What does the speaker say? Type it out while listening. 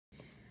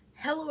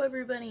Hello,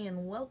 everybody,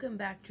 and welcome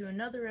back to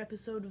another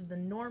episode of the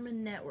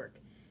Norman Network.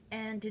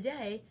 And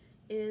today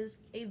is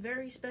a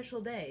very special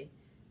day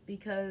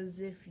because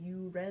if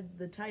you read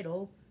the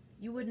title,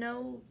 you would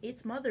know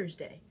it's Mother's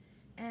Day.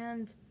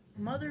 And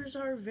mothers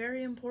are a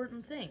very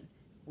important thing.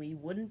 We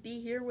wouldn't be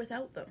here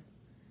without them.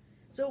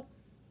 So,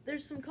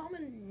 there's some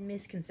common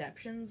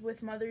misconceptions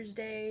with Mother's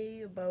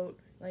Day about,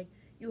 like,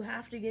 you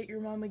have to get your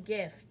mom a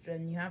gift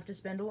and you have to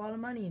spend a lot of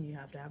money and you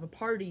have to have a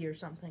party or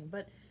something.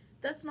 But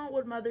that's not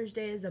what Mother's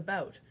Day is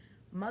about.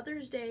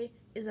 Mother's Day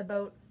is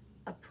about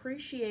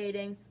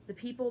appreciating the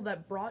people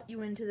that brought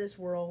you into this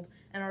world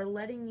and are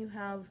letting you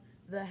have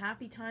the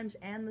happy times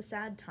and the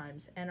sad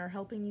times and are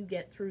helping you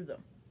get through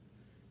them.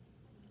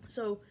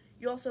 So,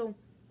 you also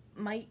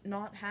might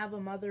not have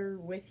a mother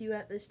with you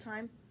at this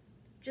time.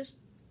 Just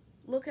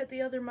look at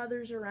the other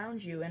mothers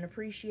around you and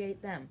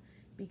appreciate them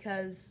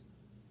because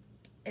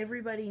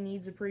everybody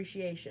needs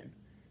appreciation.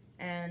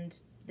 And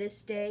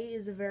this day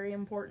is a very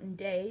important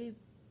day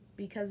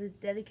because it's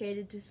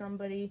dedicated to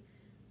somebody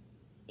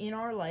in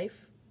our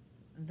life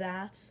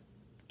that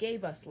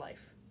gave us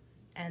life.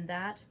 And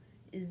that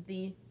is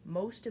the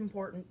most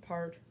important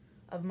part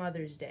of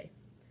Mother's Day.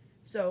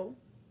 So,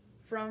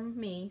 from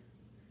me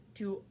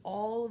to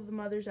all of the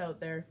mothers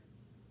out there,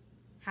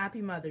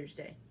 happy Mother's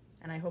Day.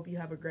 And I hope you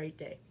have a great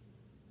day.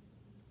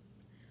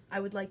 I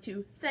would like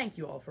to thank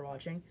you all for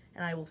watching,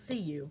 and I will see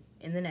you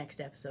in the next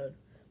episode.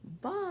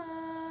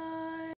 Bye!